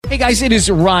Hey guys, it is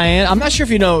Ryan. I'm not sure if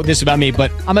you know this about me, but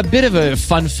I'm a bit of a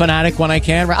fun fanatic when I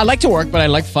can. I like to work, but I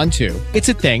like fun too. It's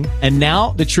a thing. And now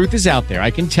the truth is out there.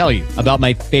 I can tell you about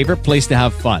my favorite place to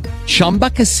have fun. Chumba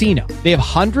Casino. They have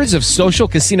hundreds of social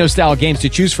casino style games to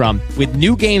choose from with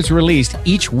new games released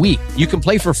each week. You can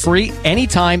play for free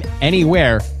anytime,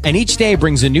 anywhere. And each day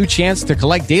brings a new chance to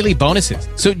collect daily bonuses.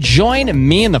 So join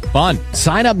me in the fun.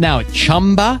 Sign up now at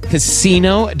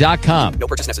ChumbaCasino.com. No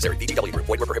purchase necessary. VGW Group.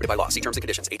 Void where prohibited by law. See terms and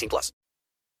conditions. 18+.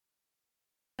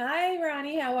 Hi,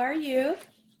 Ronnie. How are you?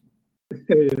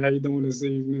 Hey, how you doing this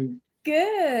evening?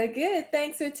 Good, good.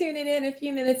 Thanks for tuning in a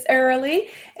few minutes early.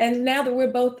 And now that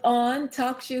we're both on,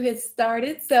 Talk Shoe has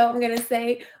started. So I'm going to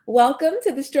say welcome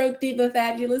to the Stroke Diva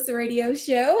Fabulous radio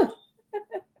show.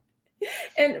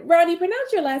 And Ronnie,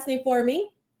 pronounce your last name for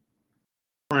me.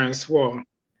 Francois.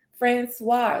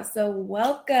 Francois. So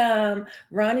welcome,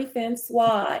 Ronnie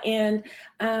Francois. And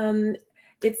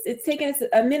it's taken us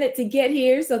a minute to get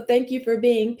here, so thank you for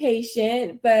being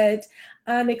patient. But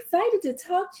I'm excited to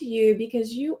talk to you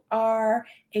because you are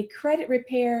a credit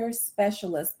repair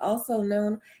specialist, also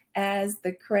known as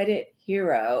the Credit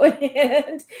Hero.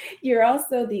 And you're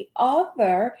also the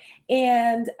author.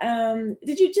 And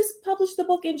did you just publish the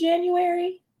book in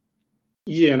January?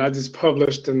 Yeah, and I just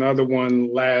published another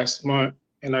one last month,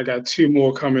 and I got 2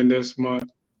 more coming this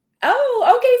month.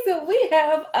 Oh, okay. So we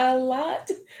have a lot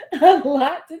to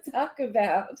talk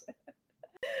about.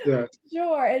 Yeah.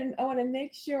 Sure. And I want to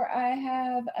make sure I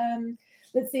have,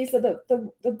 let's see. So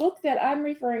the book that I'm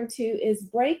referring to is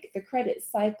Break the Credit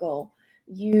Cycle.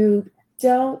 You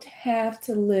don't have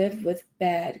to live with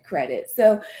bad credit.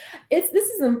 So this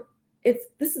is an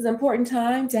important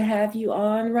time to have you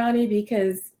on, Ronnie,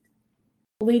 because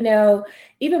we know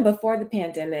even before the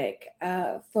pandemic,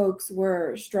 folks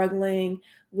were struggling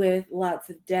with lots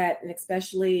of debt, and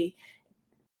especially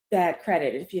bad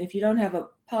credit. If you don't have a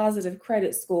positive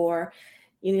credit score,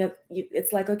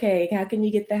 it's like, okay, how can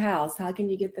you get the house? How can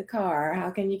you get the car?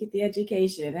 How can you get the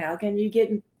education? How can you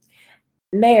get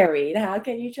married? How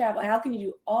can you travel? How can you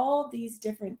do all these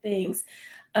different things?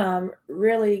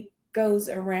 Really goes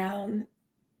around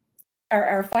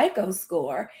our FICO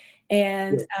score.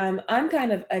 And I'm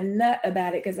kind of a nut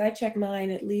about it because I check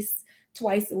mine at least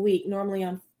twice a week, normally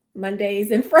on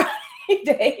Mondays and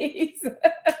Fridays.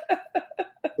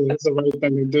 That's the right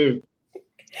thing to do.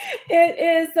 It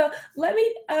is. So let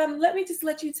me just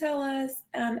let you tell us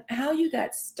how you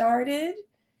got started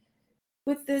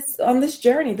with this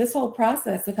journey, this whole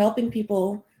process of helping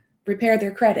people repair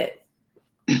their credit.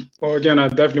 Well, again, I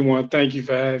definitely want to thank you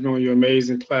for having me on your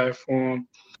amazing platform.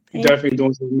 You're definitely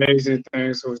doing some amazing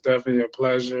things, so it's definitely a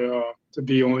pleasure to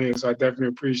be on here. So I definitely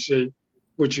appreciate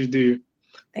what you do.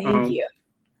 Thank you.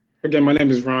 Again, my name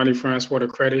is Ronnie Francois, the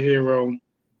Credit Hero.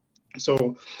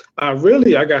 So I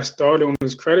got started on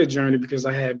this credit journey because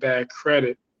I had bad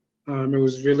credit. It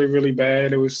was really, really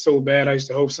bad. It was so bad, I used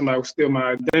to hope somebody would steal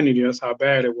my identity. That's how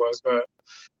bad it was. But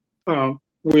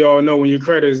we all know when your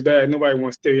credit is bad, nobody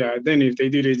wants to steal your identity. If they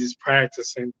do, they just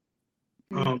practicing.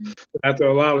 After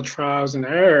a lot of trials and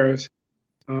errors,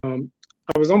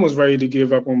 I was almost ready to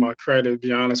give up on my credit, to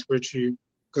be honest with you,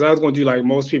 because I was going to do like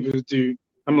most people do.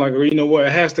 I'm like, well, you know what?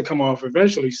 It has to come off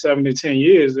eventually. 7 to 10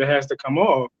 years, it has to come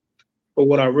off. But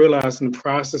what I realized in the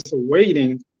process of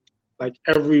waiting, like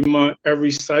every month,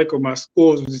 every cycle, my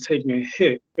scores was just taking a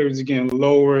hit. It was getting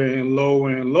lower and lower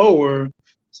and lower.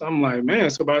 So I'm like, man,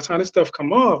 so by the time this stuff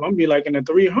come off, I'm gonna be like in the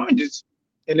 300s.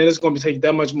 And then it's going to take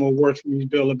that much more work for me to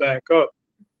build it back up.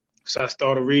 So I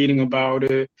started reading about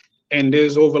it. And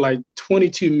there's over like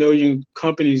 22 million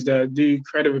companies that do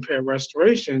credit repair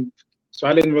restoration. So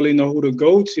I didn't really know who to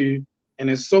go to. And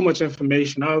there's so much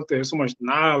information out there, so much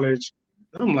knowledge.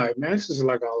 And I'm like, man, this is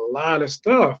like a lot of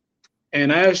stuff.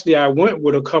 And I went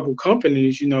with a couple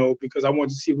companies, because I wanted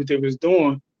to see what they was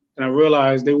doing. And I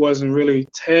realized they wasn't really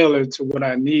tailored to what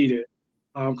I needed.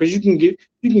 Because you can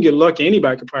get lucky.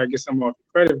 Anybody could probably get something off your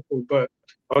credit report, but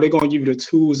are they going to give you the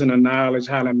tools and the knowledge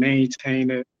how to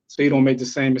maintain it so you don't make the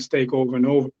same mistake over and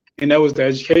over? And that was the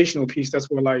educational piece. That's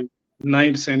where like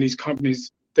 90% of these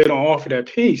companies, they don't offer that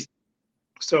piece.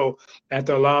 So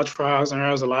after a lot of trials and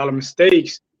errors, a lot of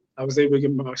mistakes, I was able to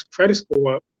get my credit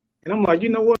score up. And I'm like, you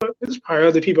know what? There's probably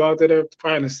other people out there that are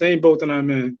probably in the same boat that I'm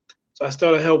in. So I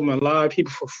started helping a lot of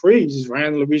people for free, just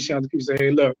randomly reaching out to people, say,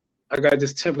 hey, look, I got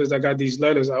this templates, I got these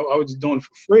letters. I was just doing it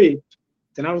for free.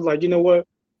 Then I was like, you know what?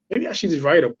 Maybe I should just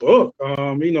write a book.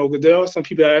 Because there are some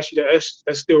people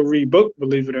that still read books,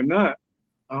 believe it or not.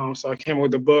 So I came up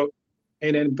with the book.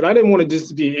 But I didn't want it just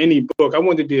to be any book. I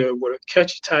wanted to be with a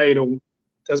catchy title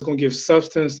that's going to give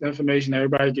substance, information that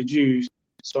everybody could use.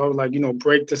 So I was like,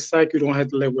 break the cycle. You don't have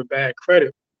to live with bad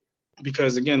credit.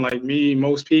 because again, like me,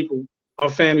 most people, our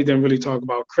family didn't really talk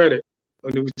about credit.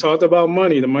 But we talked about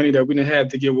money, the money that we didn't have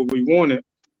to get what we wanted.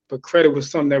 But credit was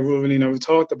something that we really never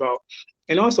talked about.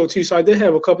 And also too, so I did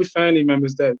have a couple of family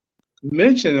members that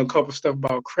mentioned a couple of stuff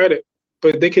about credit,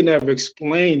 but they could never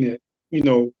explain it,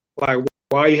 like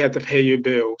why you had to pay your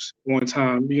bills one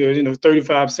time. Because,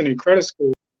 35% of your credit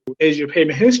score is your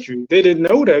payment history. They didn't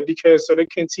know that because so they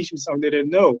couldn't teach you something they didn't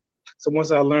know. So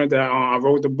once I learned that, I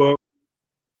wrote the book.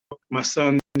 My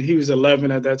son, he was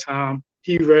 11 at that time.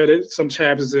 He read it, some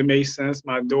chapters, it made sense.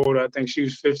 My daughter, I think she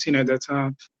was 15 at that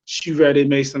time. She read it,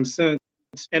 made some sense.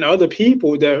 And other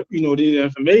people that, needed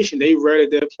information, they read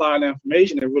it, they applied the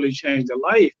information, it really changed their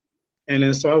life. And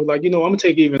then so I was like, I'm going to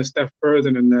take even a step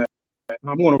further than that.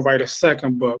 I'm going to write a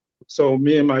second book. So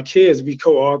me and my kids, we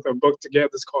co-author a book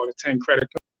together. It's called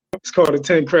the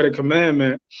 10 Credit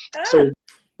Commandment. So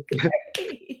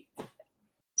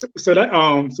So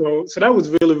that was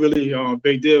really, really a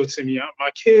big deal to me. My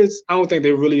kids, I don't think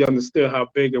they really understood how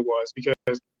big it was,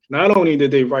 because not only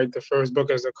did they write the first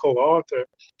book as a co-author,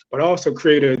 but also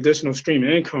created additional stream of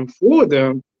income for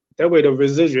them. That way the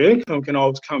residual income can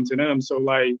always come to them. So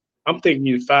like, I'm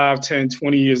thinking 5, 10,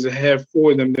 20 years ahead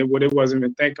for them than what it wasn't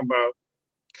even thinking about.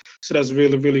 So that's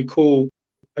really, really cool.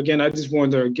 Again, I just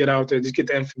wanted to get out there, just get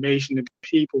the information to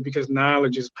people, because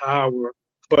knowledge is power.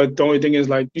 But the only thing is,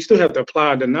 like, you still have to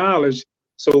apply the knowledge.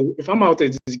 So if I'm out there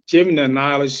just giving the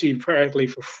knowledge to you practically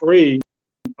for free,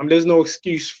 there's no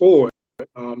excuse for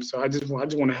it. So I just want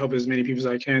to help as many people as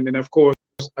I can. And of course,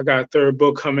 I got a third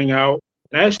book coming out.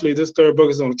 And actually, this third book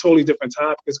is on a totally different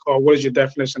topic. It's called "What is Your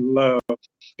Definition of Love?"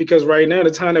 Because right now,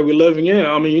 the time that we're living in,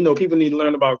 people need to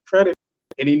learn about credit.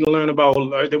 They need to learn about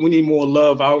that. We need more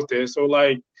love out there. So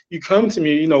like, you come to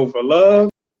me, for love.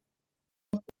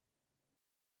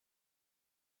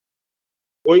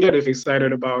 Or you got to be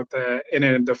excited about that. And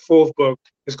then the fourth book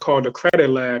is called The Credit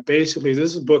Lab. Basically,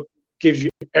 this book gives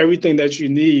you everything that you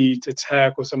need to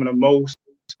tackle some of the most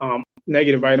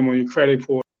negative items on your credit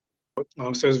report.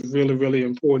 So it's really, really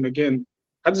important. Again,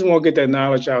 I just want to get that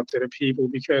knowledge out to the people,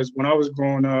 because when I was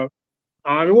growing up,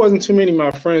 it wasn't too many of my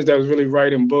friends that was really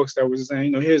writing books that was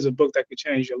saying, here's a book that could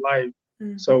change your life.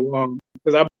 Mm-hmm. So,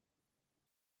 because I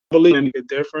believe in the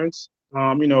difference,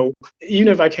 even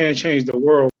if I can't change the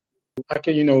world, I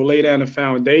can, lay down the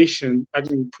foundation. I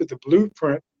can put the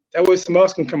blueprint. That way someone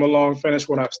else can come along and finish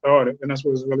what I started. And that's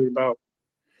what it's really about.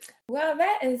 Well,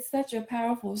 that is such a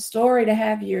powerful story to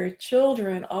have your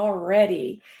children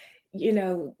already,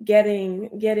 getting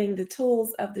the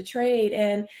tools of the trade.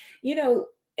 And, and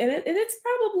it's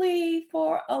probably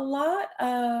for a lot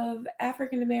of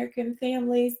African-American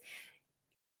families,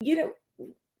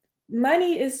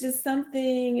 money is just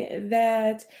something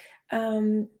that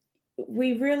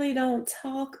we really don't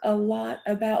talk a lot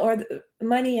about, or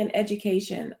money and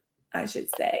education, I should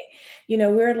say.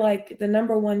 We're like the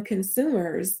number one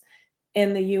consumers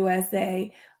in the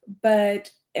USA, but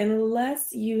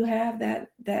unless you have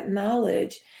that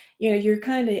knowledge, you're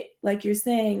kind of, like you're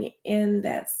saying, in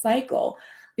that cycle,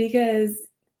 because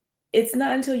it's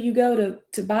not until you go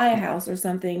to buy a house or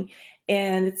something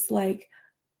and it's like,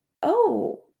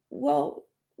 oh, well,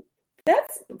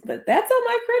 that's on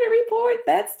my credit report,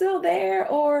 that's still there,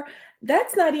 or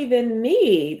that's not even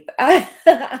me.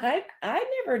 I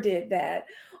never did that.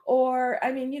 Or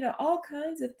all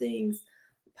kinds of things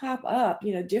pop up,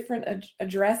 different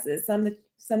addresses,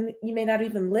 some you may not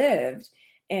even lived.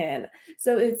 And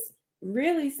so it's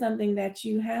really something that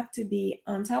you have to be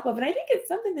on top of. And I think it's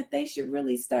something that they should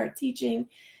really start teaching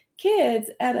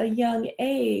kids at a young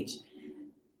age,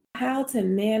 how to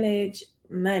manage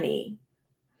money.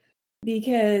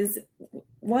 Because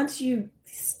once you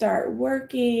start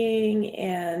working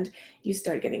and you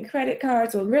start getting credit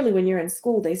cards, well, really when you're in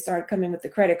school, they start coming with the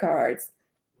credit cards.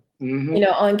 Mm-hmm.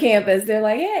 On campus, they're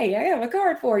like, hey, I have a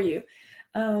card for you.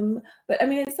 But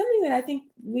it's something that I think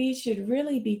we should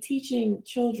really be teaching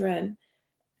children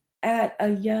at a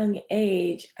young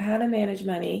age, how to manage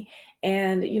money.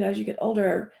 And, as you get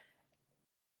older,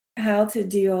 how to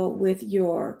deal with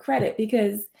your credit,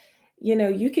 because,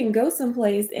 you can go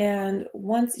someplace and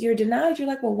once you're denied, you're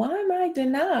like, well, why am I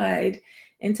denied?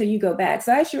 Until you go back.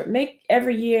 So I should make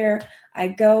every year I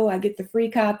get the free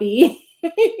copy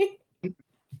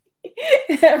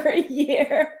every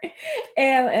year.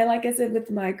 And like I said, with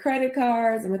my credit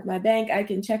cards and with my bank, I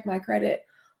can check my credit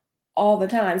all the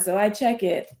time. So I check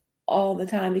it all the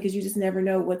time, because you just never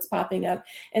know what's popping up.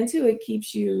 And two, it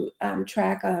keeps you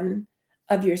track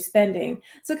of your spending.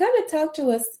 So kind of talk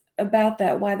to us about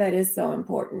that, why that is so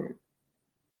important.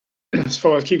 As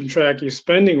far as keeping track of your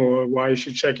spending, or why you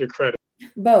should check your credit?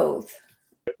 Both.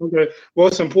 Okay. Well,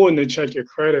 it's important to check your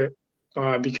credit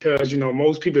because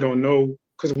most people don't know,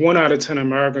 because 1 out of 10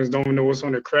 Americans don't know what's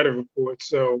on their credit report.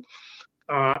 So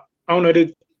I don't know.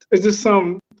 It's just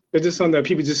something that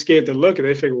people just scared to look at.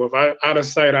 They figure, well, if out of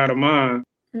sight, out of mind.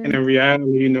 And in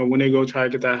reality, when they go try to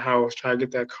get that house, try to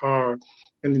get that car,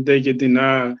 and they get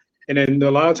denied. And then a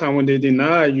lot of time when they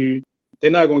deny you,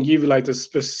 they're not going to give you like the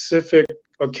specific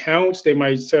accounts. They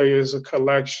might tell you it's a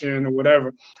collection or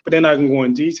whatever, but they're not going to go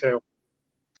in detail.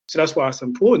 So that's why it's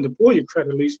important to pull your credit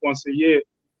at least once a year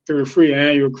through a free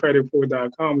annual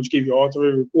creditreport.com, which give you all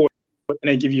three reports, and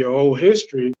they give you a whole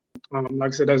history.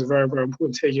 Like I said, that's very, very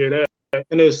important to take care of that.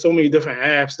 And there's so many different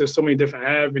apps, there's so many different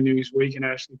avenues where you can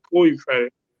actually pull your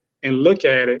credit and look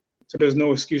at it. So there's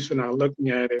no excuse for not looking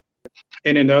at it.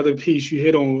 And then the other piece you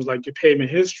hit on was like your payment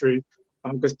history,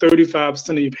 because 35%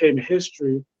 of your payment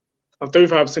history,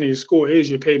 35% of your score is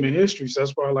your payment history. So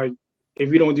that's why, like,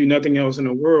 if you don't do nothing else in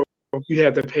the world, you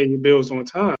have to pay your bills on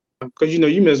time. Because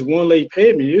you miss one late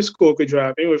payment, your score could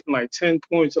drop anywhere from like 10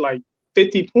 points to like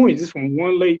 50 points just from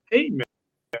one late payment.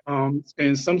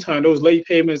 And sometimes those late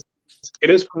payments,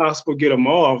 it is possible to get them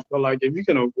off, but like if you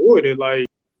can avoid it, like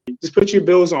just put your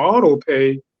bills on auto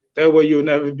pay. That way you'll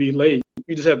never be late.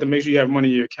 You just have to make sure you have money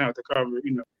in your account to cover it.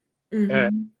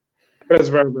 That. That's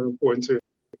very, very important too.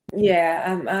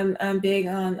 Yeah, I'm big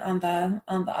on the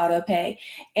auto pay,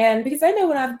 and because I know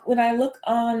when I look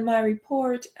on my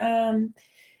report, and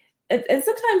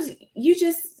sometimes you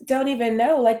just don't even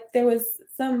know. Like there was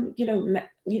some,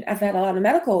 I've had a lot of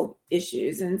medical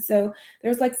issues, and so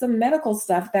there's like some medical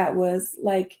stuff that was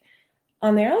like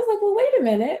on there. I was like, well, wait a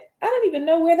minute, I don't even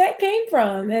know where that came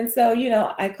from. And so,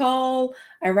 I call,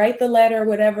 I write the letter,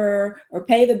 whatever, or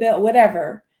pay the bill,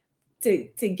 whatever, to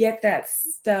get that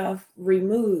stuff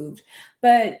removed.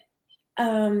 But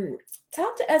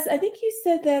talk to us. I think you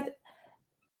said that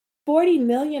 40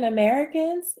 million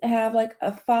Americans have like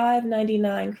a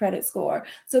 599 credit score.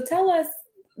 So tell us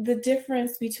the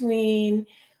difference between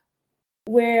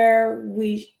where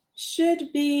we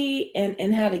should be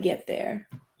and how to get there.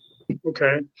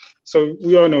 Okay, so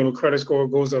we all know the credit score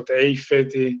goes up to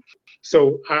 850.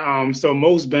 So so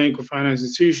most bank or financial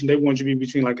institution, they want you to be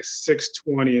between like a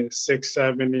 620 and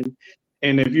 670.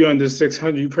 And if you're under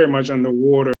 600, you're pretty much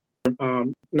underwater.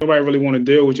 Nobody really want to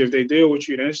deal with you. If they deal with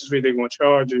you, the interest rate they're going to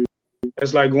charge you.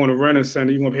 It's like going to rent a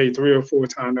center, you're going to pay 3 or 4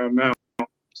 times the amount.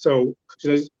 So,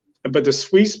 but the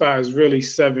sweet spot is really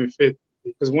 750.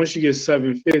 Because once you get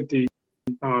 750,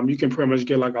 you can pretty much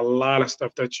get like a lot of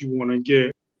stuff that you want to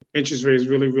get. Interest rate is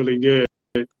really, really good.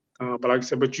 But like I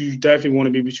said, but you definitely want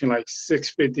to be between like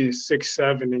 650 and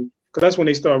 670, because that's when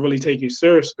they start really taking you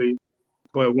seriously.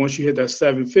 But once you hit that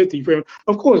 750,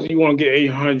 of course you want to get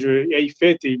 800,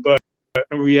 850, but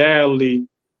in reality,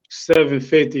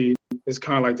 750 is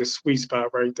kind of like the sweet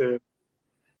spot right there.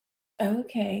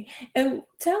 Okay, and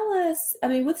tell us,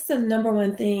 what's the number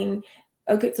one thing?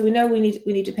 Okay, so we know we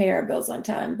need to pay our bills on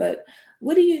time, but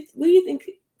what do you think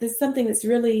is something that's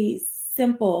really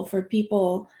simple for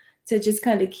people to just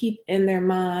kind of keep in their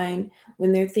mind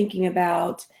when they're thinking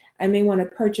about, I may want to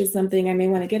purchase something, I may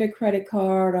want to get a credit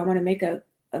card, or I want to make a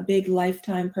big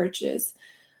lifetime purchase?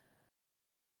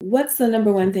 What's the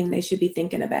number one thing they should be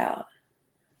thinking about?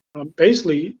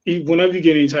 Basically, whenever you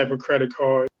get any type of credit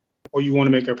card or you want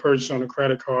to make a purchase on a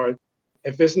credit card,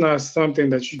 if it's not something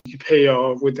that you can pay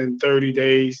off within 30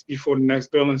 days before the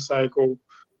next billing cycle,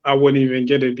 I wouldn't even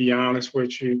get it, to be honest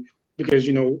with you. Because,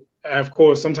 of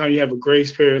course, sometimes you have a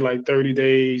grace period, like 30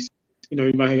 days.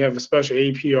 You might have a special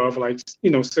APR for like,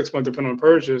 6 months, depending on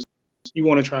purchase. You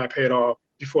want to try to pay it off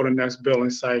before the next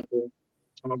billing cycle.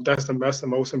 That's the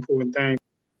most important thing.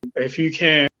 If you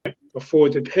can't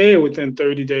afford to pay it within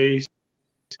 30 days,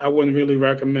 I wouldn't really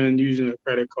recommend using a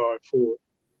credit card for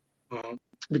it.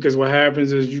 Because what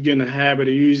happens is you get in the habit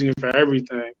of using it for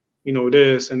everything,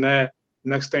 this and that.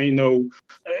 Next thing you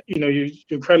know,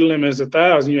 your credit limit is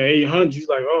 1,000, you're 800. You're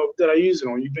like, oh, what did I use it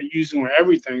on? You've been using it on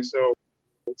everything. So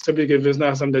typically, if it's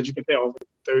not something that you can pay off in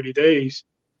 30 days,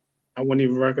 I wouldn't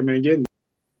even recommend getting it.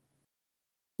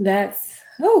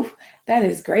 That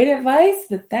is great advice,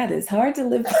 but that is hard to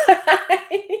live by.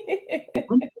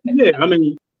 Yeah,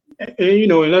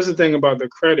 and that's the thing about the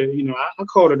credit. I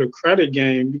call it a credit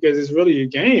game because it's really a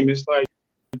game. It's like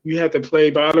you have to play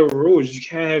by the rules. You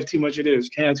can't have too much of this,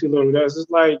 can't have too little of that. It's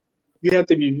like you have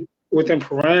to be within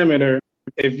parameter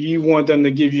if you want them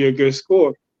to give you a good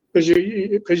score. Because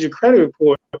your credit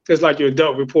report is like your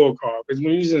adult report card. Because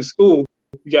when you're in school,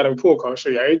 you got a report card, show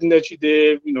you everything that you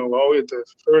did, always the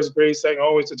first grade, second,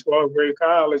 always the 12th grade,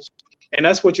 college. And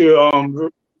that's what your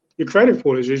credit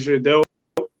report is. It's your adult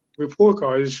report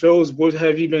card. It shows what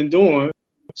have you been doing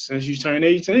since you turned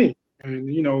 18. And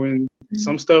and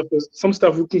some stuff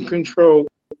we can control,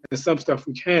 and some stuff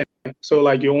we can't. So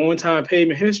like your on-time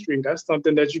payment history, that's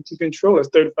something that you can control. That's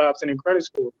 35% in credit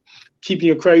score. Keeping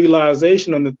your credit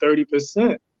utilization under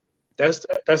 30%. That's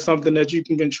something that you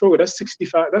can control. That's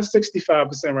 65. That's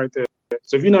 65% right there.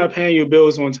 So if you're not paying your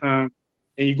bills on time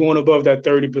and you're going above that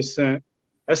 30%,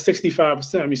 that's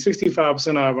 65%. I mean,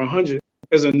 65% out of 100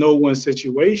 is a no-win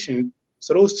situation.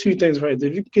 So those two things right there,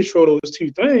 if you can control those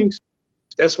two things,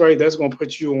 that's right. That's going to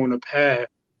put you on a path.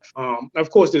 Of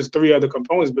course, there's 3 other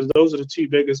components, but those are the 2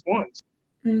 biggest ones.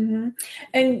 Mm-hmm.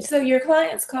 And so your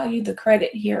clients call you the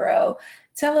credit hero.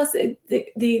 Tell us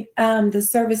the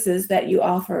services that you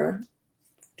offer.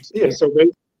 Yeah.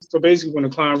 So basically, when a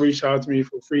client reaches out to me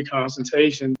for free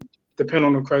consultation, depending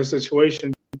on the credit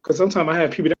situation, because sometimes I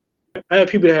have people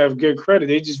that have good credit.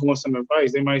 They just want some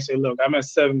advice. They might say, "Look, I'm at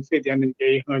 750. I need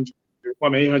 800.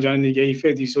 I'm at 800. I need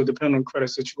 850." So depending on credit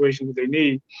situation that they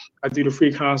need, I do the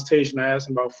free consultation. I ask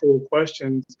them about 4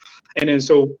 questions, and then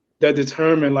so that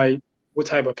determine like what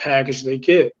type of package they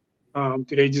get. Do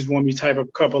they just want me to type up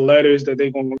a couple letters that they're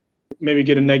going to maybe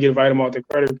get a negative item off their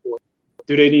credit report?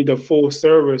 Do they need the full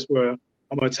service where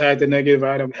I'm going to tag the negative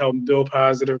item, help them build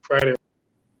positive credit?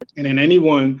 And then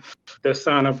anyone that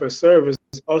sign up for service,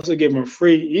 also give them a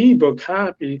free ebook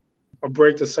copy of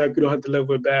Break the Cycle. You don't have to live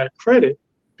with bad credit.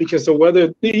 Because so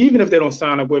even if they don't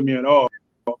sign up with me at all,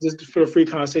 just for the free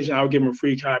consultation, I'll give them a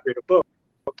free copy of the book.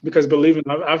 Because believe it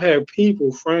or not, I've had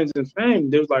people, friends and family,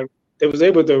 they was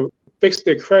able to fix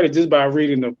their credit just by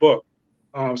reading the book.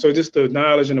 So just the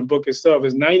knowledge in the book itself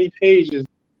is 90 pages,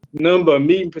 number of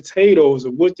meat and potatoes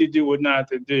of what to do, what not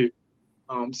to do.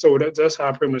 So that's how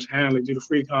I pretty much handle it. Do the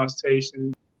free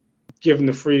consultation, give them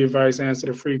the free advice, answer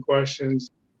the free questions,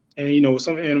 and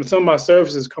some of my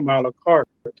services come out of carte.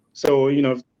 So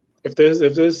if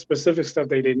there's specific stuff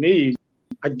that they need,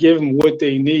 I give them what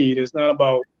they need. It's not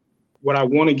about what I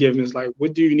want to give them. It's like,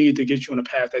 what do you need to get you on the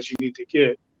path that you need to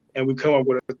get? And we come up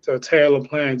with a tailored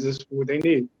plan just for what they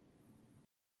need.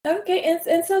 Okay,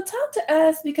 and so talk to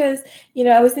us because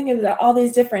I was thinking about all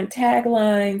these different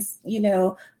taglines,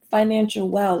 financial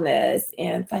wellness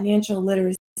and financial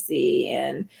literacy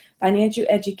and financial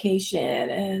education,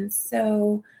 and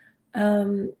so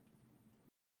kind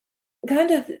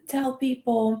of tell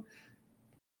people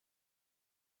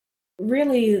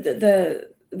really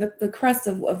the crux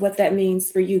of what that means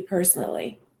for you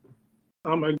personally.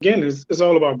 Again, it's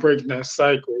all about breaking that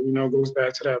cycle. Goes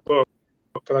back to that book.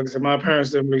 But like I said, my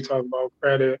parents didn't really talk about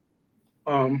credit.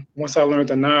 Once I learned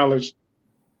the knowledge,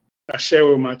 I share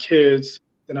with my kids,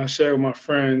 then I share with my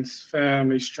friends,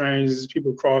 family, strangers,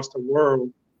 people across the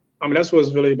world. That's what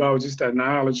it's really about, just that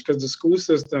knowledge. Because the school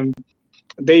system,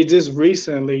 they just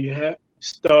recently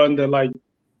starting to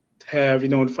have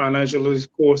the financial literacy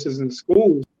courses in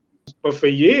schools. But for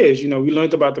years, we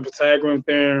learned about the Pythagorean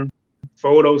theorem,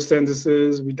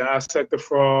 photosynthesis, we dissect the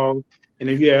frog. And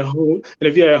if you had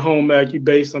home ec, you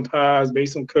bake some pies, bake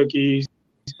some cookies.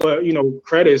 But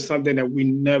credit is something that we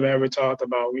never ever talked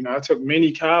about. I took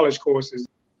many college courses.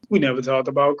 We never talked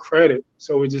about credit.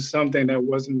 So it's just something that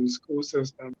wasn't in the school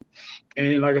system.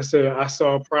 And like I said, I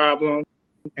saw a problem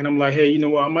and I'm like, hey, you know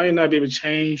what? I might not be able to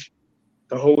change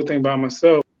the whole thing by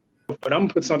myself, but I'm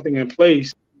gonna put something in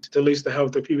place to at least to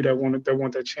help the people that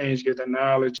want that change, get the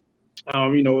knowledge.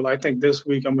 I think this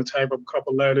week I'm gonna type up a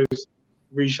couple letters,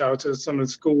 reach out to some of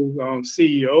the school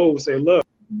CEOs, say, look,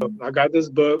 I got this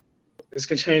book. This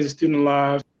can change the student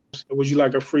lives. Would you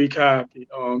like a free copy?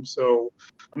 So,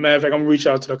 matter of fact, I'm gonna reach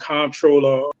out to the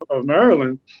comptroller of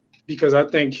Maryland because I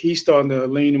think he's starting to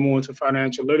lean more into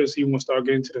financial literacy. He wants to start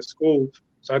getting to the school.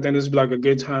 So I think this would be like a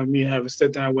good time for me to have a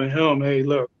sit down with him. Hey,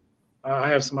 look, I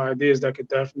have some ideas that could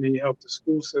definitely help the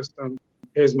school system.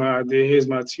 Here's my idea. Here's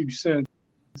my 2 cents.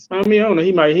 I don't know.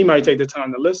 He might take the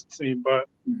time to listen to me, but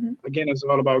again, it's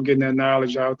all about getting that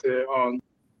knowledge out there.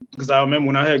 Because I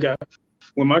remember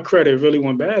when my credit really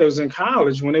went bad, it was in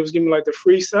college when they was giving me the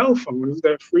free cell phone. It was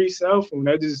that free cell phone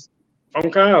that just from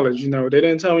college. They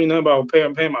didn't tell me nothing about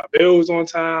paying my bills on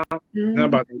time, nothing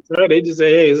about the credit. They just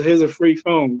say, hey, here's a free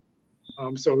phone.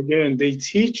 So again, they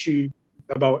teach you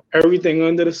about everything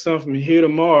under the sun from here to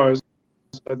Mars,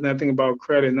 but nothing about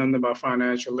credit, nothing about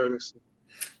financial literacy.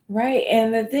 Right.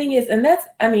 And the thing is, and that's,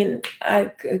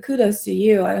 kudos to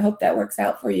you. I hope that works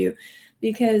out for you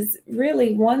because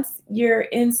really once you're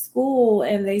in school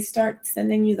and they start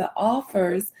sending you the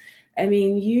offers,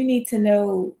 you need to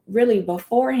know really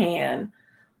beforehand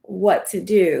what to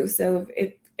do. So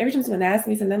if every time someone asks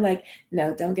me something, I'm like,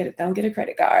 no, don't get a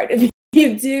credit card. If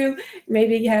you do,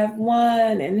 maybe have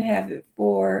one and have it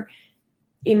for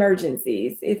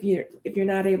emergencies if you're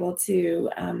not able to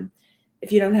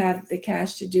if you don't have the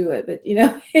cash to do it. But, you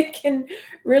know, it can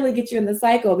really get you in the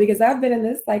cycle, because I've been in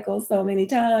this cycle so many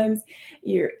times.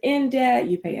 You're in debt,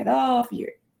 you pay it off,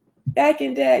 you're back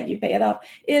in debt, you pay it off.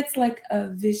 It's like a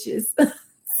vicious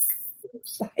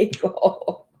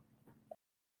cycle.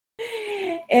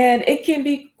 And it can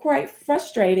be quite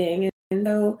frustrating. And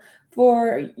so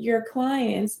for your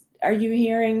clients, are you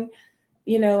hearing,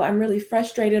 you know, I'm really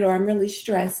frustrated, or I'm really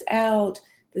stressed out,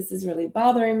 this is really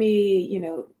bothering me, you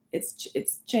know,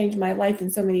 it's changed my life in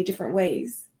so many different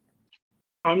ways?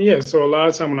 Yeah. So a lot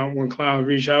of time when clients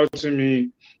reach out to me,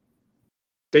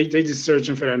 they just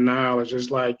searching for that knowledge. It's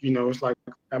like, you know, it's like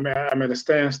I'm at a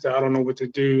standstill. I don't know what to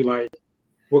do. Like,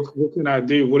 what can I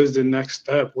do? What is the next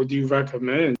step? What do you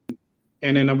recommend?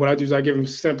 And then what I do is I give them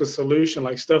simple solution,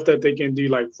 like stuff that they can do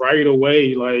like right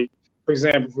away. Like, for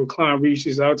example, if a client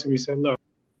reaches out to me and said, look,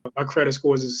 my credit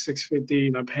score is 650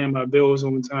 and I'm paying my bills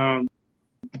on time,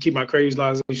 I keep my credit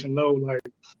utilization low. Like,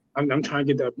 I'm trying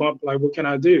to get that bump. Like, what can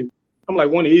I do? I'm like,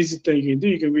 one of the easiest things you can do,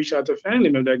 you can reach out to a family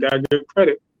member that got good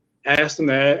credit. Ask them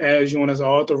to add you on as an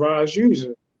authorized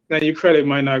user. Now, your credit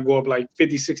might not go up like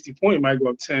 50, 60 points. It might go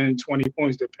up 10, 20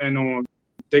 points, depending on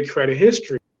their credit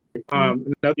history. Another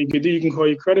thing you can do, you can call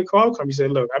your credit card company. You say,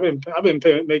 look, I've been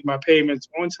making my payments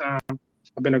on time.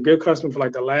 I've been a good customer for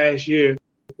like the last year.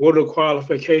 What are the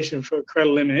qualifications for credit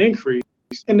limit increase?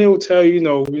 And they will tell you,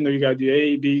 you got to do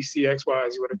A, B, C, X, Y,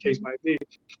 Z, whatever the case might be.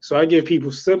 So I give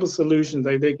people simple solutions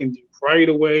that they can do right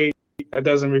away. That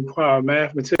doesn't require a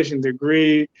mathematician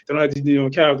degree. They don't have to do a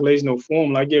calculation or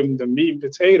formula. I give them the meat and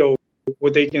potato,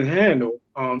 what they can handle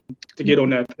to get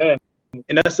on that path.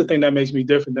 And that's the thing that makes me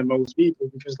different than most people,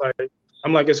 because like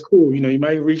I'm like, it's cool. You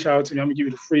might reach out to me. I'm gonna give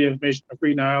you the free information, the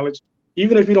free knowledge.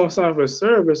 Even if you don't sign for a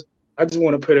service, I just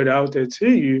want to put it out there to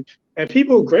you. And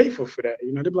people are grateful for that.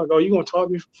 They're like, oh, you gonna talk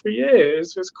to me for free? Yeah,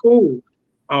 it's just cool.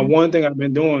 One thing I've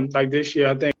been doing, like this year,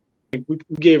 I think we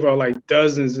gave out like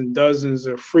dozens and dozens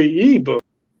of free ebooks.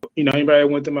 Anybody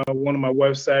went to one of my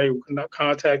website,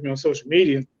 contact me on social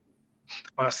media,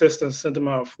 my assistant sent them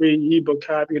out a free ebook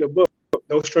copy of the book.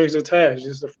 No strings attached,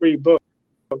 just a free book.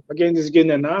 Again, just getting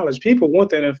that knowledge. People want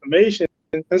that information,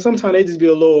 and sometimes they just be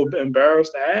a little bit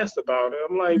embarrassed to ask about it.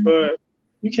 I'm like, but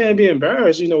you can't be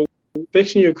embarrassed.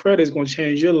 Fixing your credit is going to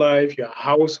change your life, your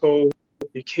household,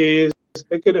 your kids.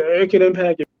 It could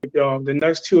impact the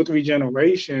next 2 or 3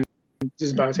 generations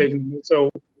just by taking it. So,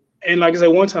 and like I said,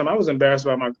 one time I was embarrassed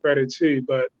about my credit too,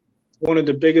 but one of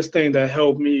the biggest things that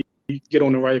helped me get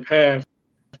on the right path,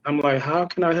 I'm like, how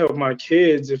can I help my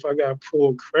kids if I got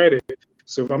poor credit?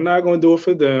 So if I'm not going to do it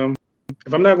for them,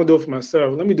 if I'm not going to do it for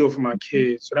myself, let me do it for my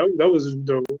kids. So that was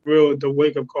the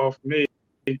wake up call for me.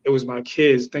 It was my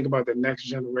kids. Think about the next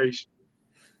generation.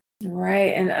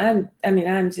 Right. And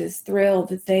I'm just thrilled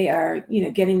that they are,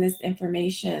 getting this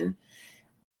information,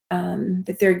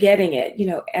 that they're getting it,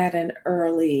 at an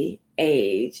early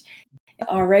age.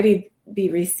 Already be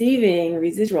receiving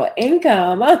residual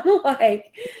income. I'm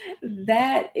like,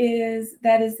 that is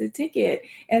the ticket.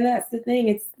 And that's the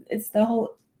thing. It's the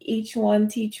whole each one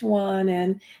teach one,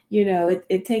 and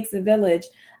it takes a village.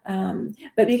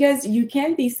 But because you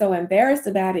can be so embarrassed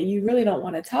about it, you really don't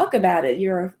want to talk about it.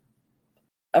 You're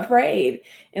afraid.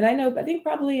 And I think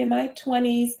probably in my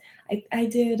 20s, I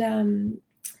did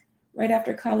right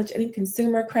after college, I think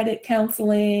consumer credit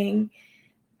counseling.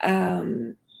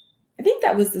 I think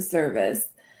that was the service,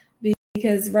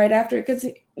 because right after, because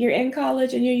you're in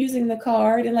college and you're using the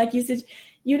card, and like you said,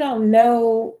 you don't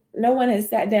know, no one has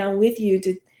sat down with you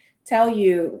to tell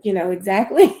you,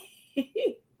 exactly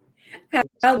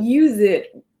how to use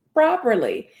it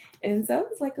properly. And so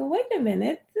it's like, oh, wait a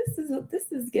minute, this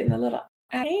is getting a little out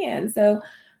of hand. So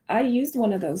I used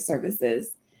one of those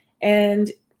services,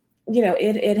 and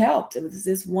it helped. It was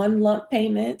this one lump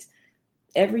payment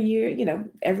every year,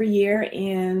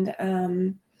 and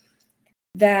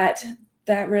that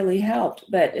really helped.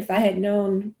 But if I had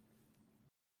known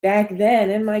back then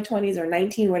in my 20s or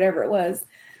 19, whatever it was,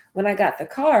 when I got the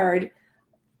card,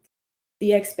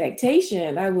 the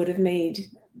expectation, I would have made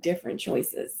different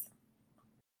choices.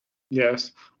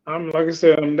 Yes. Like I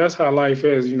said, that's how life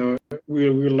is. We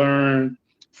learn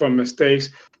from mistakes.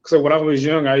 So when I was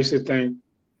young, I used to think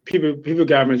people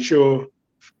got mature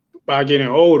by getting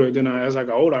older. Then as I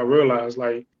got older, I realized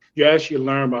like you actually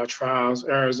learn by trials,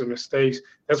 errors, and mistakes.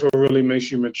 That's what really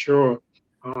makes you mature.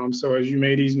 So as you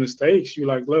made these mistakes, you're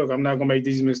like, look, I'm not gonna make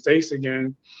these mistakes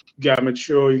again. You got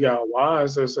mature, you got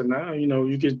wise. So now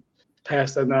you can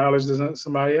pass that knowledge to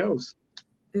somebody else.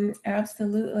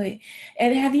 Absolutely.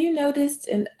 And have you noticed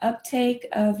an uptake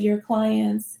of your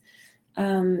clients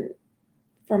from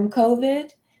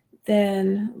COVID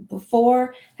than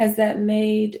before? Has that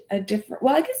made a difference?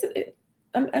 Well, I guess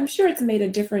I'm sure it's made a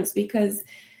difference because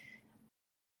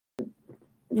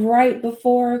right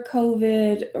before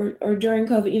COVID or during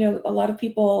COVID, a lot of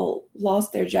people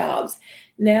lost their jobs.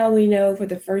 Now we know for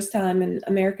the first time in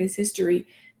America's history,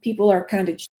 people are kind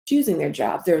of choosing their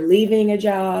jobs. They're leaving a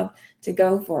job to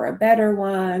go for a better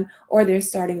one, or they're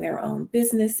starting their own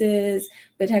businesses.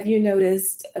 But have you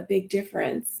noticed a big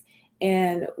difference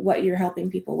in what you're helping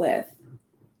people with?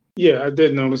 Yeah, I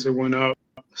did notice it went up,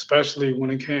 especially when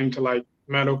it came to like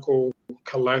medical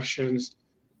collections.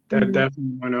 That Mhm.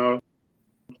 definitely went up.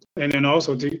 And then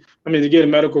also to get a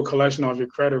medical collection off your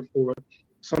credit report,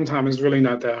 sometimes it's really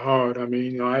not that hard. I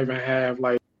mean, I even have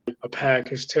like a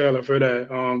package tailored for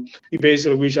that. You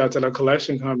basically reach out to the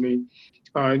collection company.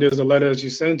 There's a letter that you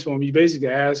send to them. You basically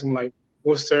ask them like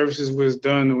what services was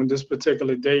done on this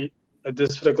particular date at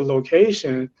this particular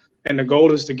location, and the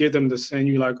goal is to get them to send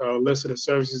you like a list of the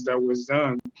services that was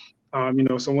done.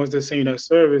 So once they send you that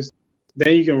service,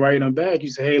 then you can write them back. You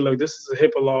say, hey, look, this is a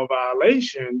HIPAA law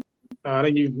violation. I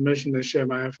didn't give you permission to share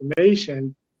my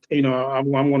information.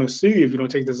 I'm going to sue you if you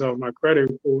don't take this off my credit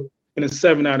report. And it's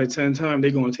 7 out of 10 times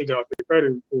they're going to take it off their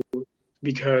credit report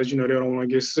because they don't want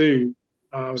to get sued.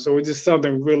 So it's just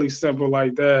something really simple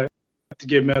like that to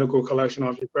get medical collection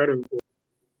off your credit report.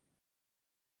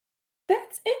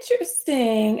 That's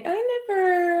interesting. I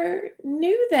never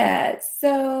knew that.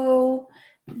 So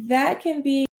that can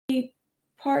be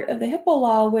part of the HIPAA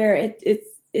law where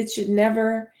it should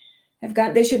never have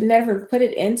got, they should never put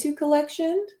it into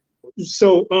collection.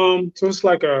 So it's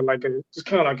like just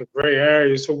kind of like a gray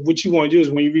area. So what you want to do is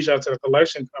when you reach out to the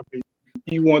collection company,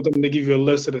 you want them to give you a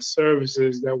list of the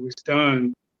services that was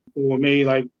done, or maybe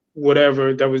like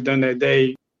whatever that was done that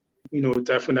day,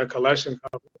 that from that collection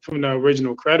company, from the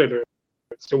original creditor.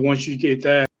 So once you get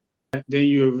that, then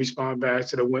you respond back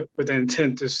to with the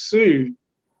intent to sue,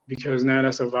 because now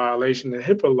that's a violation of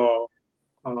HIPAA law,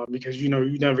 because you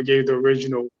never gave the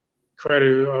original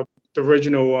creditor, the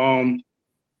original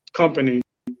company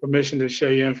permission to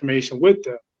share your information with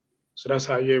them. So that's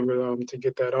how you're able to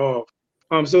get that off.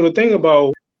 So the thing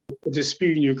about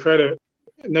disputing your credit,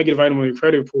 negative item on your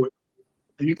credit report,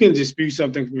 you can dispute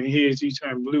something from here to you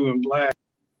turn blue and black,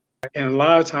 and a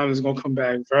lot of times it's gonna come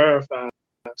back verified.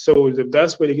 So the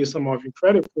best way to get something off your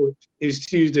credit report is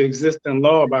to use the existing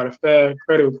law about a fair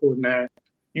credit reporting act.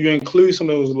 You include some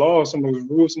of those laws, some of those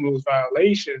rules, some of those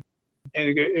violations,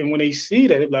 and when they see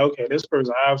that, they're like, okay, this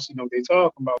person obviously know what they're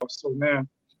talking about. So now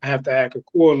I have to act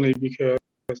accordingly because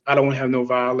I don't want to have no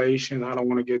violation. I don't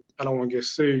want to get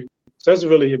sued. So that's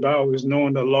really about is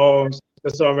knowing the laws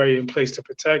that's already in place to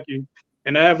protect you.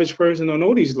 An average person don't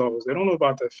know these laws. They don't know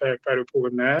about the Fair Credit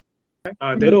Reporting Act.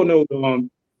 They don't know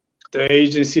the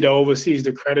agency that oversees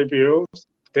the credit bureaus.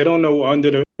 They don't know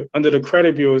under the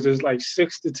credit bureaus, there's like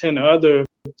 6 to 10 other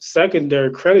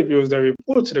secondary credit bureaus that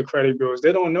report to the credit bureaus.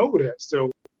 They don't know that.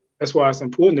 So that's why it's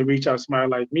important to reach out to somebody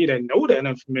like me that know that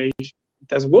information,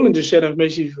 that's willing to share the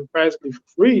information for practically for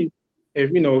free.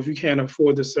 If you can't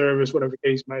afford the service, whatever the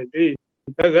case might be.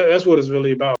 That's what it's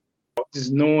really about.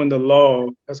 Just knowing the law.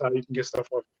 That's how you can get stuff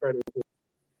off the credit report.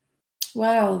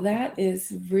 Wow, that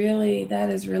is really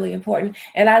important.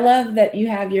 And I love that you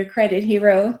have your credit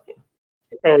hero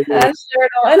Oh, yeah.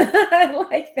 shirt on. I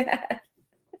like that.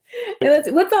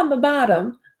 And what's on the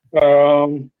bottom?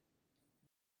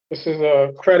 This is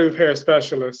a credit repair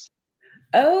specialist.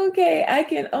 Okay, I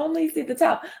can only see the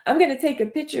top. I'm going to take a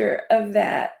picture of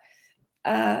that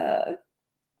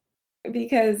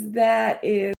because that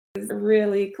is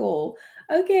really cool.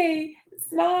 Okay,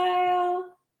 smile.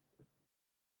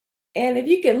 And if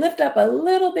you can lift up a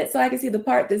little bit so I can see the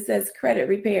part that says credit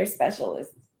repair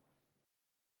specialist.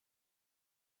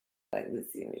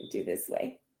 Let's see, let me do this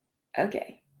way.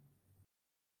 Okay.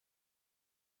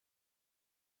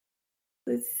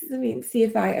 Let me see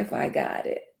if I got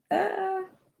it. I'll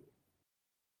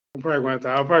probably going to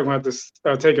have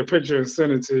to take a picture and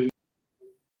send it to you.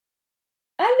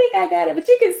 I think I got it, but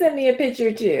you can send me a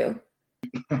picture too.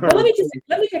 But let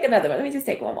me take another one. Let me just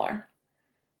take one more.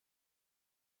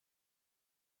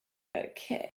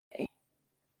 Okay.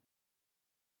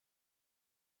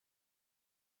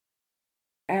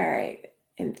 All right.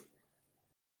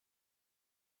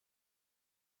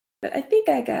 But I think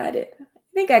I got it.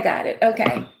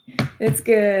 Okay. It's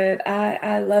good.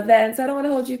 I love that. And so I don't want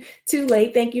to hold you too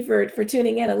late. Thank you for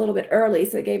tuning in a little bit early.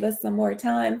 So it gave us some more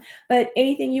time. But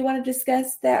anything you want to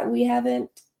discuss that we haven't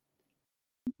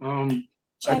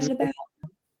chatted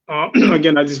about?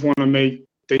 Again, I just want to make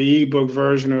the ebook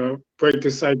version of Break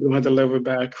the Cycle. Don't have to live with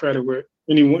bad credit with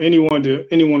any one of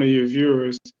your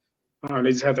viewers.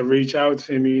 They just have to reach out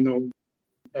to me,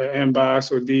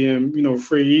 inbox or DM,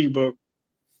 free ebook,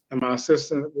 and my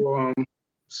assistant will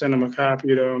send them a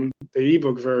copy of the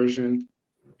ebook version,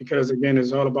 because again,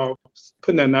 it's all about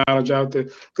putting that knowledge out there.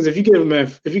 Because if you give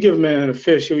a man a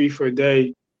fish, he'll eat for a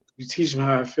day. You teach him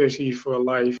how to fish, he'll eat for a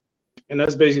life. And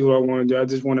that's basically what I want to do. I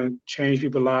just want to change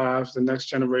people's lives, the next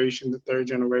generation, the third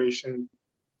generation.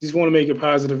 Just want to make a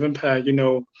positive impact.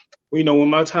 When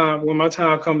my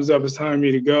time comes up, it's time for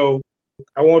me to go.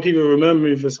 I want people to remember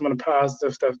me for some of the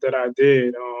positive stuff that I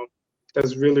did.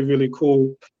 That's really, really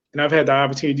cool. And I've had the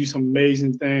opportunity to do some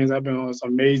amazing things. I've been on some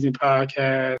amazing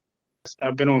podcasts.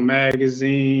 I've been on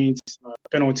magazines. I've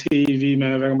been on TV,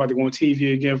 man. I'm about to go on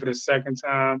TV again for the second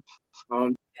time.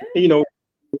 Um, you know,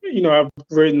 I've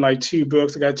written like 2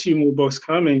 books. I got 2 more books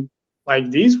coming.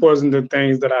 Like, these wasn't the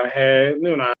things that I had.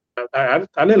 I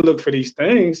didn't look for these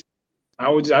things.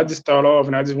 I just start off,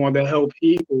 and I just wanted to help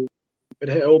people. It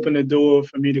had opened the door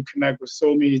for me to connect with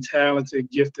so many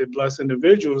talented, gifted, blessed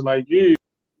individuals like you,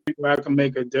 where I can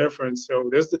make a difference. So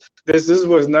this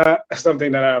was not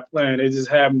something that I planned. It just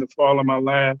happened to fall in my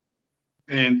lap,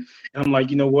 and I'm like,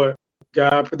 you know what?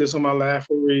 God put this on my lap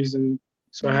for a reason,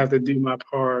 so I have to do my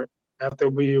part. I have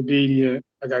to be obedient.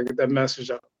 I gotta get that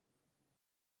message out.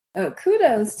 Oh,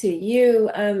 kudos to you.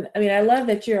 I love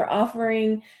that you're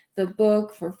offering the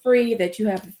book for free, that you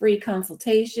have free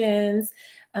consultations,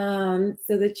 so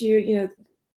that you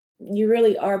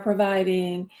really are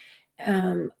providing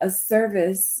a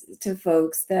service to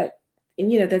folks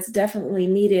that's definitely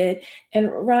needed.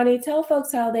 And Ronnie, tell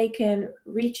folks how they can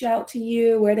reach out to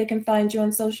you, where they can find you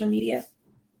on social media.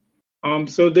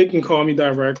 So they can call me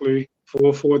directly,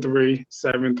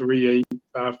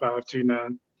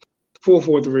 443-738-5529.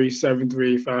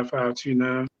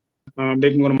 443-738-5529. They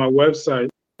can go to my website,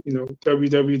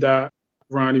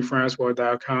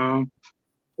 www.ronniefrancois.com.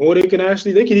 Or they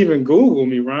can even Google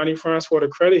me, Ronnie Francois, the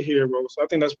credit hero. So I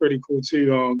think that's pretty cool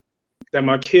too, that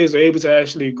my kids are able to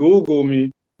actually Google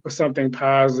me for something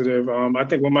positive. I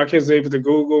think when my kids are able to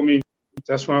Google me,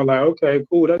 that's when I'm like, okay,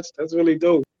 cool, that's really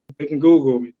dope. They can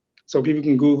Google me. So people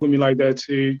can Google me like that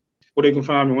too. Or they can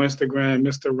find me on Instagram,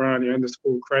 Mr. Ronnie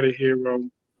 _credit hero.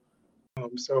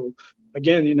 So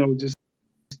again, just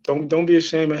don't be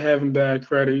ashamed of having bad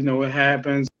credit. It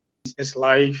happens. It's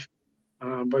life.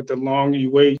 But the longer you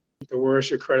wait, the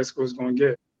worse your credit score is going to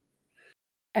get.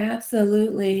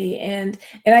 Absolutely. And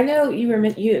I know you had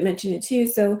mentioned it too.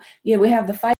 So, we have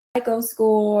the FICO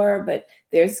score, but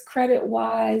there's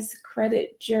CreditWise,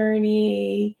 Credit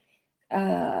Journey,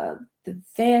 the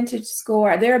Vantage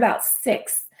score. There are about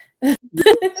 6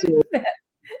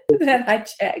 that I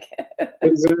check.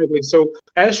 Exactly. So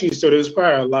there's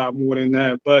probably a lot more than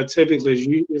that, but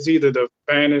typically it's either the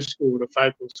Vantage score or the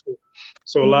FICO score.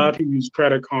 So a lot of people use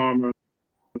Credit Karma,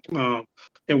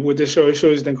 and what this shows, it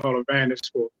shows this thing called a Vantage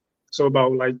score. So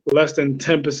about like less than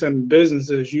 10% of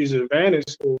businesses use a Vantage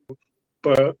score,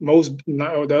 but the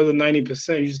other 90% use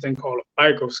this thing called a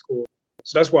FICO score.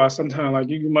 So that's why sometimes, like,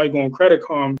 you might go on Credit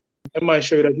Karma, it might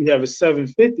show that you have a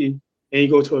 750, and you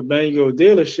go to a bank, you go to a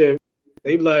dealership,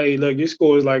 they be like, look, your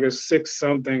score is like a 6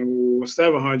 something or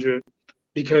 700,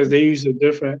 because they use a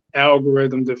different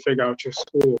algorithm to figure out your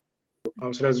score.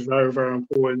 So that's very, very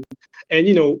important. And,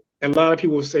 a lot of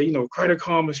people say, Credit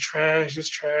Karma is trash,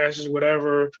 it's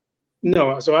whatever.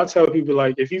 No, so I tell people,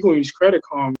 like, if you're going to use Credit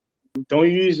Karma,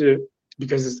 don't use it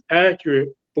because it's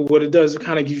accurate. But what it does, it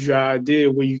kind of gives you an idea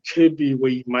where you could be,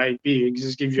 where you might be. It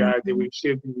just gives you an idea where you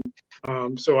should be.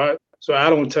 So I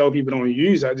don't tell people don't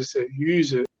use it. I just say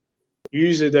use it.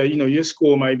 Use it that, your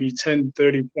score might be 10,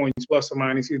 30 points plus or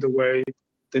minus either way.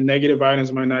 The negative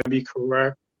items might not be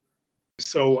correct.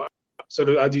 So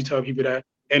I do tell people that.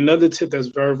 Another tip that's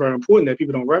very, very important that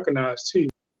people don't recognize too,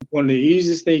 one of the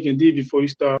easiest things you can do before you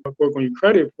start work on your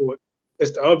credit report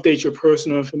is to update your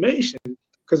personal information.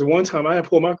 Because one time I had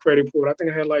pulled my credit report, I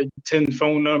think I had like 10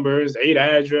 phone numbers, 8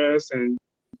 addresses, and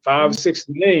 5, 6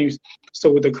 names.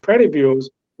 So with the credit bureaus,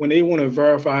 when they want to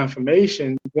verify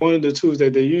information, one of the tools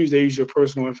that they use your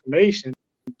personal information.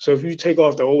 So if you take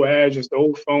off the old address, the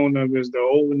old phone numbers, the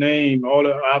old name, all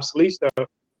the obsolete stuff,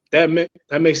 that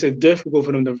makes it difficult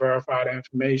for them to verify the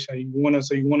information. You want to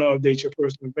update your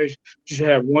personal information. You should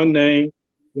have one name,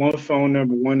 one phone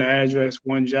number, one address,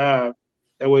 one job.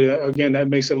 That way, again, that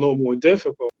makes it a little more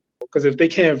difficult. Because if they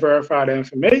can't verify the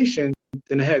information,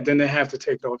 then they have to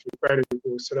take it off your credit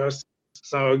report.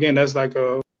 So again, that's like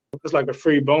a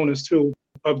free bonus too,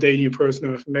 updating your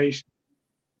personal information.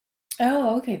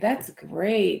 Oh, okay. That's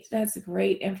great. That's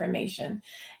great information.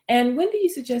 And when do you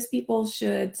suggest people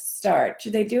should start?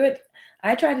 Should they do it?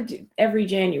 I try to do every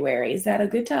January. Is that a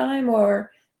good time,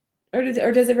 or does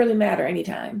it really matter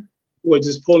anytime? Well,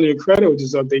 just pulling your credit or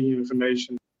just updating your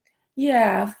information?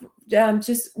 Yeah,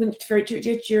 just when to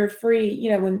get your free,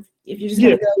 when if you're just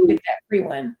Yeah, gonna go get that free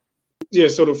one. yeah.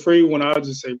 So the free one, I'll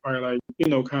just say probably like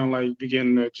kind of like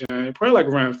beginning of January, probably like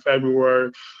around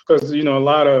February, because a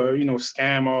lot of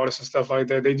scam artists and stuff like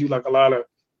that. They do like a lot of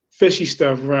fishy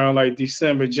stuff around like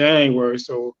December, January.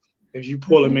 So if you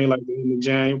pull them Mhm. in like the end of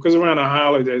January, because around the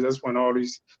holidays, that's when all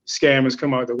these scammers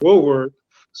come out the woodwork.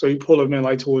 So you pull them in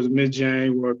like towards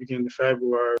mid-January, beginning of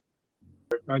February.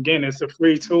 Again, it's a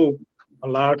free tool. A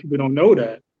lot of people don't know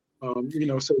that.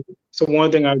 So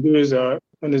one thing I do is in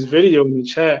this video in the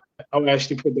chat, I'll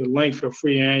actually put the link for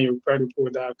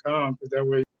freeannualcreditreport.com, because that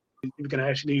way you can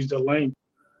actually use the link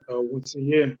once a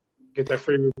year, get that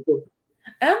free report.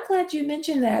 I'm glad you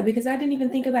mentioned that because I didn't even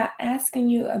think about asking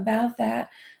you about that.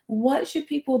 What should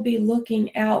people be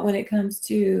looking out when it comes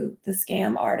to the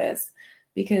scam artists?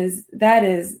 Because that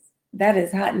is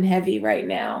hot and heavy right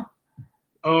now.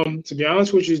 To be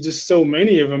honest with you, just so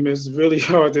many of them, it's really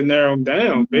hard to narrow them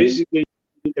down. Mhm. Basically,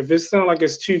 if it sounds like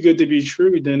it's too good to be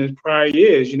true, then it probably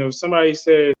is. If somebody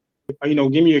said,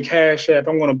 give me your cash app,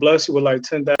 I'm going to bless you with like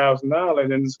 $10,000,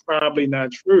 then it's probably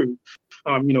not true.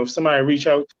 If somebody reach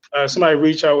out.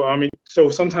 I mean, so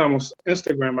sometimes on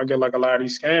Instagram, I get like a lot of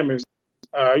these scammers.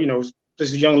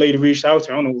 This young lady reached out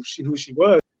to me. I don't know who she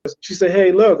was. She said,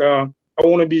 "Hey, look, I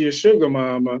want to be your sugar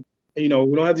mama. We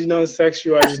don't have to do nothing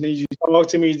sexual. I just need you to talk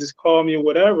to me, just call me or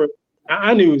whatever."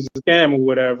 I knew it was a scam or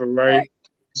whatever, right?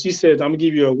 She said, "I'm gonna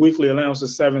give you a weekly allowance of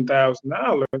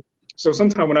 $7,000." So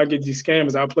sometimes when I get these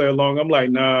scammers, I play along. I'm like,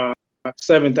 nah,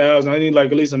 7,000. I need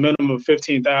like at least a minimum of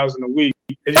 15,000 a week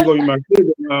if you're gonna be my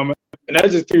sugar mama. And that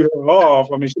just threw her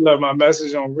off. I mean, she left my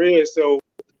message on red. So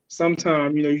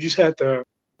sometimes, you just have to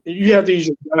use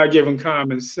your God-given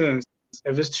common sense.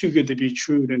 If it's too good to be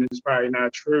true, then it's probably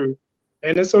not true.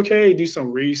 And it's okay, do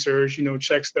some research,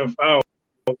 check stuff out,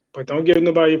 but don't give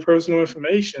nobody your personal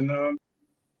information.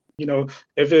 Yeah,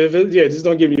 just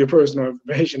don't give me your personal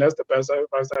information. That's the best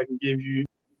advice I can give you.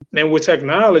 And with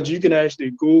technology, you can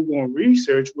actually Google and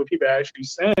research what people are actually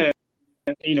saying.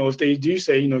 If they do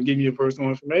say, give me your personal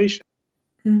information.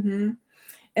 Mm-hmm.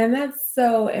 And that's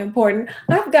so important.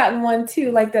 I've gotten one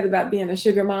too, like that about being a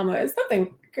sugar mama. It's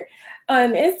something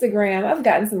on Instagram. I've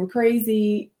gotten some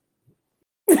crazy,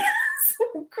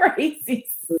 some crazy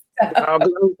stuff. I'm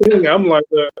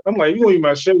like, you want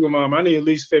my sugar mom? I need at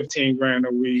least 15 grand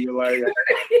a week. Like,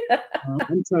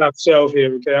 I'm top shelf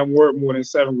here, okay? I'm worth more than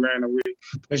 7 grand a week.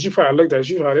 And she probably looked at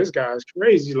you, this guy's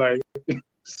crazy. Like,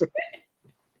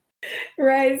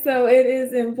 Right. So it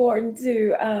is important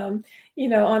to, on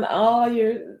all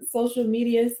your social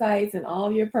media sites and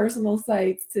all your personal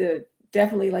sites to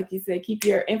definitely, like you said, keep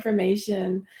your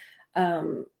information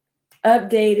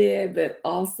updated, but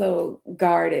also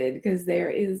guarded because there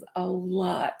is a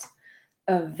lot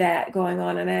of that going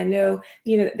on. And I know,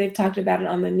 they've talked about it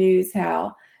on the news,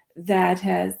 how that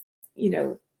has,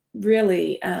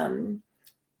 really,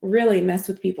 really messed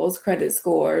with people's credit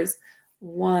scores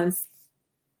once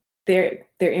their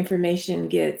information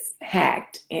gets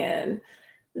hacked and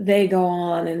they go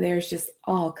on and there's just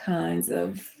all kinds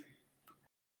of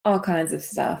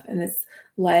stuff, and it's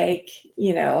like,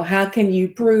 how can you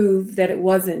prove that it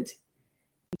wasn't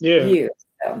you?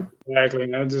 So. Exactly.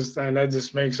 And that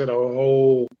just makes it a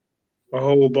whole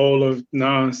bowl of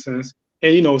nonsense.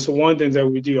 And so one thing that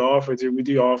we do offer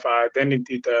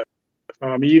identity theft.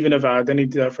 Even if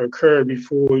identity theft occurred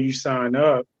before you sign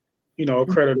up,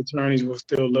 credit attorneys will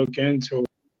still look into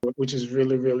it, which is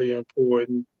really, really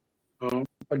important.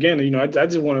 Again, I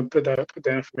just want to put that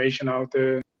information out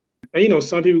there. And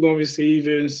some people gonna receive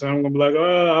it, and some gonna be like,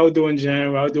 "Oh, I'll do in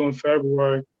January, I'll do in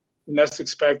February," and that's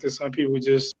expected. Some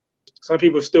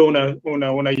people still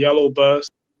on a yellow bus.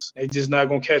 They just not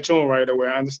gonna catch on right away.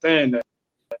 I understand that,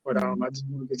 but I just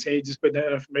want to continue just put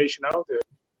that information out there.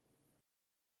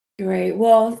 Great.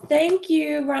 Well, thank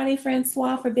you, Ronnie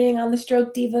Francois, for being on the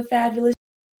Stroke Diva Fabulous.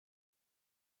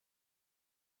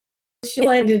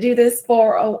 Planning to do this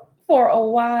for a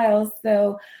while,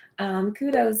 so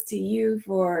kudos to you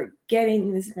for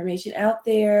getting this information out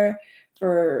there,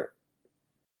 for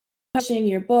pushing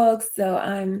your books. So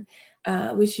I'm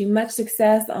wish you much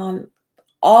success on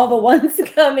all the ones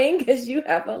coming because you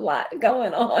have a lot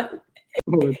going on.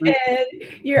 And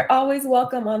you're always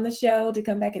welcome on the show to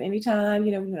come back at any time.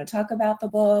 We want to talk about the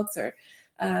books or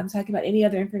talk about any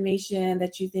other information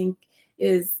that you think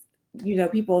is,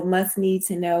 people must need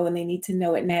to know, and they need to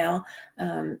know it now.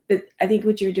 But I think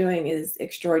what you're doing is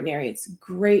extraordinary. It's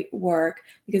great work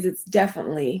because it's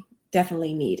definitely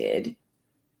needed.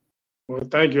 Well,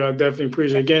 thank you. I definitely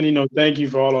appreciate it. Again, thank you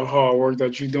for all the hard work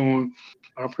that you're doing.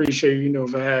 I appreciate,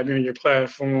 for having me on your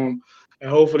platform. And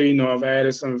hopefully, I've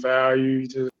added some value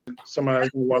to somebody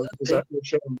can watch this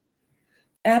show.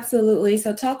 Absolutely.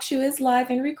 So Talk Show is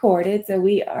live and recorded. So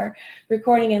we are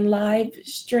recording and live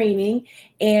streaming.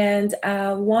 And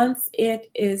once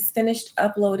it is finished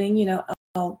uploading,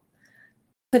 I'll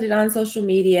put it on social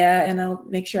media and I'll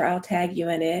make sure I'll tag you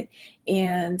in it.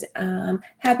 And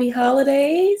happy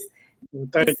holidays.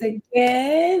 Thank you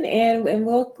again. And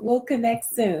we'll connect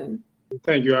soon.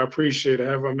 Thank you. I appreciate it.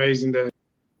 Have an amazing day.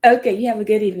 Okay. You have a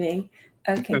good evening.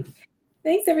 Okay.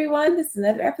 Thanks, everyone. This is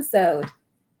another episode.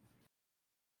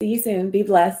 See you soon. Be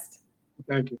blessed.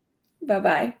 Thank you.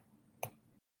 Bye-bye.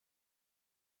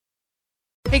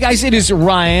 Hey guys, it is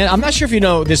Ryan. I'm not sure if you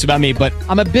know this about me, but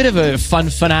I'm a bit of a fun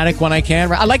fanatic when I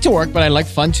can. I like to work, but I like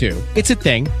fun too. It's a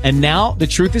thing. And now the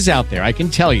truth is out there. I can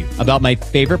tell you about my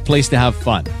favorite place to have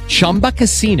fun. Chumba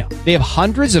Casino. They have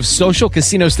hundreds of social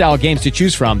casino style games to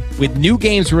choose from with new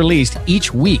games released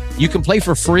each week. You can play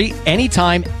for free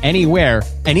anytime, anywhere.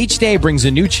 And each day brings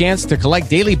a new chance to collect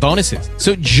daily bonuses.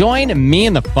 So join me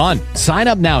in the fun. Sign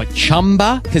up now at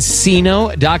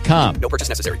ChumbaCasino.com. No purchase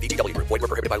necessary. VGW Group. Void where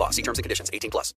prohibited by law. See terms and conditions. 18+.